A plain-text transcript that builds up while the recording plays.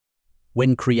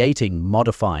When creating,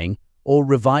 modifying, or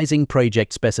revising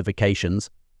project specifications,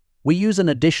 we use an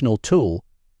additional tool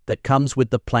that comes with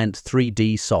the Plant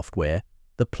 3D software,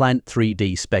 the Plant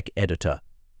 3D Spec Editor.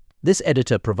 This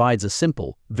editor provides a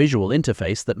simple, visual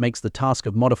interface that makes the task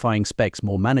of modifying specs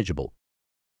more manageable.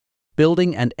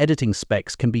 Building and editing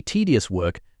specs can be tedious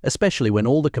work, especially when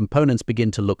all the components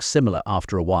begin to look similar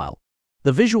after a while.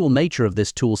 The visual nature of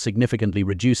this tool significantly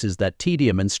reduces that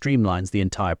tedium and streamlines the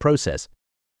entire process.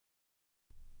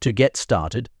 To get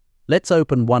started, let's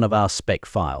open one of our spec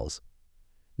files.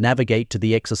 Navigate to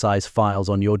the exercise files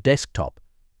on your desktop,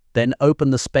 then open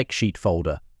the spec sheet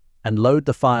folder and load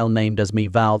the file named as Me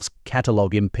Valves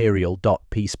Catalog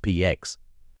Imperial.pspx.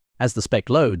 As the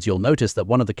spec loads, you'll notice that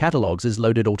one of the catalogs is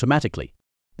loaded automatically.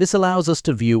 This allows us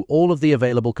to view all of the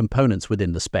available components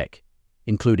within the spec,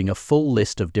 including a full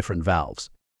list of different valves.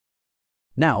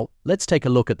 Now, let's take a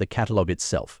look at the catalog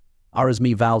itself. Our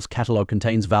Me Valves catalog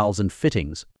contains valves and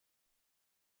fittings.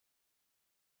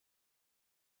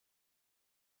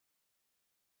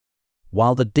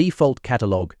 While the default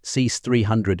catalog,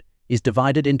 CS300, is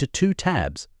divided into two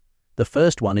tabs. The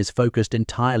first one is focused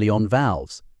entirely on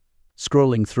valves.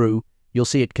 Scrolling through, you'll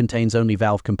see it contains only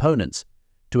valve components.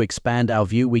 To expand our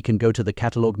view, we can go to the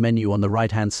catalog menu on the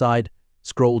right-hand side,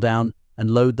 scroll down,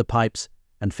 and load the pipes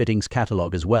and fittings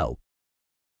catalog as well.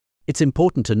 It's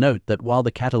important to note that while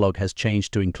the catalog has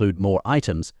changed to include more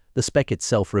items, the spec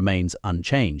itself remains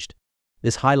unchanged.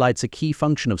 This highlights a key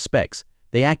function of specs.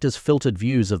 They act as filtered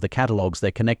views of the catalogs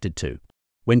they're connected to.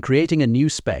 When creating a new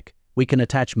spec, we can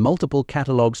attach multiple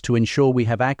catalogs to ensure we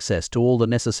have access to all the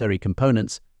necessary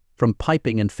components, from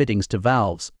piping and fittings to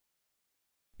valves.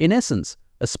 In essence,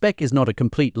 a spec is not a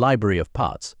complete library of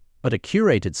parts, but a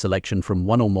curated selection from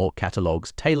one or more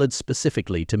catalogs tailored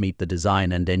specifically to meet the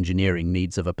design and engineering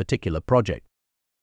needs of a particular project.